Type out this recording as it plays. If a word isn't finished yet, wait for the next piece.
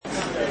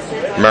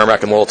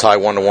Merrimack and Lowell tie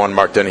 1-1.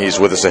 Mark Dennehy's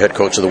with us, the head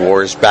coach of the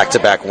Warriors.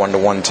 Back-to-back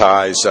 1-1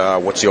 ties.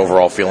 What's the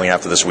overall feeling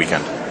after this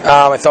weekend?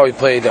 I thought we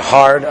played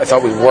hard. I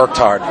thought we worked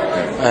hard.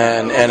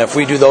 And if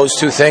we do those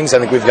two things, I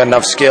think we've got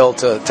enough skill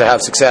to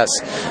have success.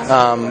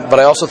 But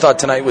I also thought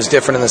tonight was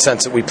different in the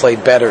sense that we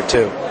played better,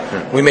 too.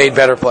 We made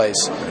better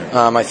plays.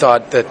 I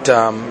thought that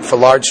for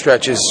large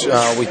stretches,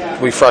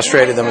 we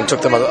frustrated them and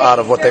took them out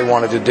of what they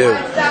wanted to do.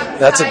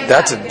 That's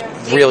a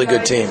really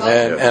good team,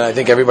 and I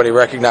think everybody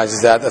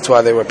recognizes that. That's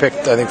why they were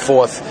picked, I think,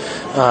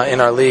 4th in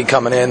our league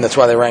coming in. That's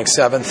why they ranked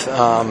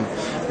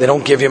 7th. They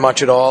don't give you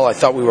much at all. I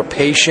thought we were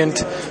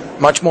patient,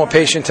 much more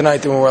patient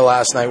tonight than we were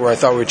last night, where I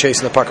thought we were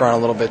chasing the puck around a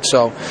little bit.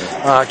 So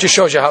it just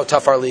shows you how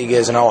tough our league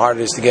is and how hard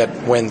it is to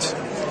get wins.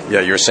 Yeah,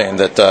 you're saying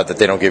that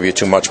they don't give you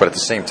too much, but at the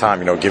same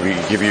time,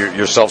 give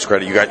yourselves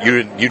credit.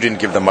 You didn't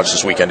give them much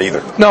this weekend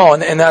either. No,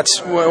 and that's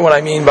what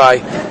I mean by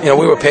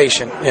we were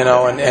patient,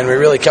 and we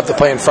really kept the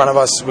play in front of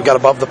us. We got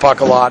above the puck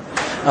a lot.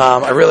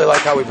 I really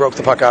like how we broke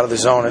the puck out of the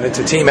zone, and it's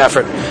a team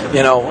effort.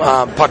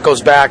 Puck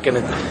goes back, and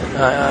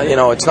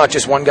it's not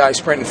just one guy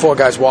sprinting, 4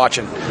 guys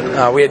watching.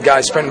 We had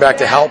guys sprinting back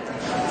to help,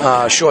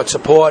 short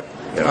support.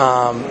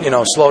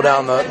 Slow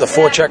down the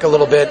forecheck a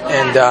little bit,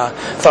 and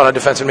thought our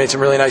defensemen made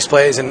some really nice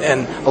plays, and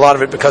a lot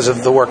of it because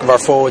of the work of our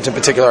forwards, in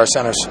particular our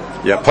centers.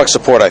 Yeah, puck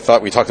support, I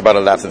thought we talked about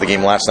it after the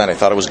game last night. I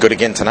thought it was good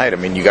again tonight. I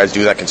mean, you guys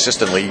do that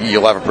consistently,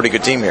 you'll have a pretty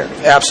good team here.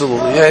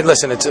 Absolutely. Hey,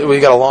 listen,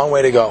 we got a long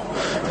way to go.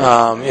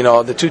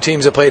 The 2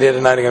 teams that played here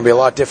tonight are going to be a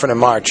lot different in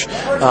March.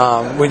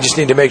 We just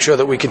need to make sure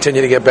that we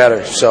continue to get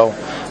better. So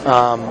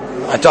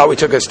I thought we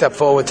took a step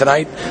forward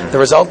tonight. The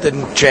result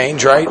didn't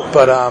change, right?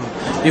 But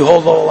you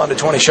hold Lowell under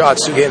 20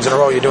 shots 2 games in a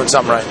row, you're doing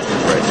something right.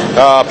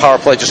 Power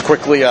play, just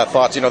quickly,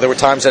 thoughts. There were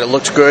times that it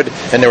looked good,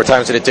 and there were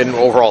times that it didn't.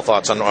 Overall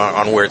thoughts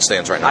on where it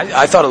stands right now.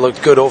 I thought it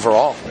looked good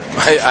overall.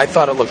 I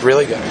thought it looked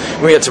really good.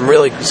 We had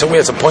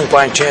some point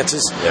blank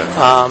chances.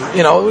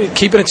 Yeah.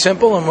 Keeping it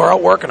simple, and we're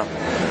out working them.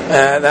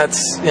 And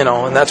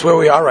that's where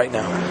we are right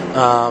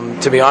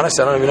now. To be honest,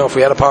 I don't even know if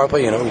we had a power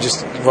play. We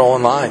just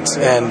rolling lines,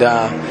 and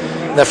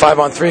that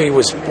 5-on-3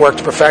 was worked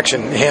to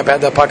perfection. Hamp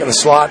had that puck in the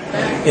slot.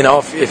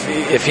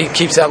 If he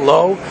keeps that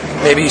low,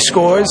 maybe he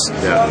scores.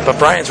 Yeah. But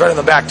Brian's right on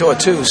the back door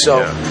too.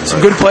 So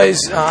some good plays.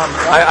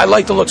 I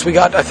like the looks we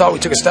got. I thought we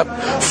took a step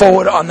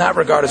forward on that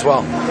regard as well.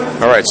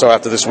 All right. So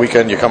after this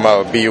weekend, you come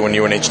out BU and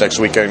UNH next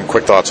weekend.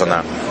 Quick thoughts on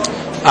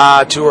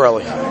that? Too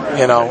early.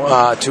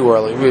 Too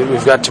early.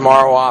 We've got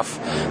tomorrow off.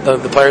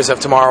 The players have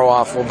tomorrow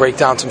off. We'll break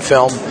down some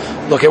film,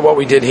 look at what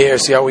we did here,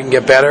 see how we can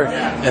get better,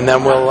 and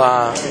then we'll,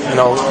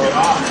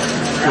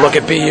 look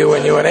at BU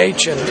and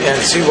UNH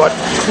and see what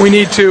we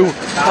need to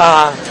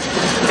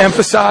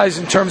emphasize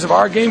in terms of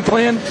our game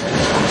plan,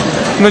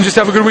 and then just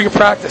have a good week of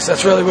practice.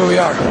 That's really where we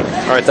are.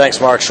 All right,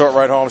 thanks, Mark. Short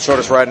ride home,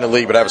 shortest ride in the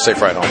league, but have a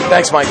safe ride home.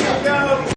 Thanks, Mike.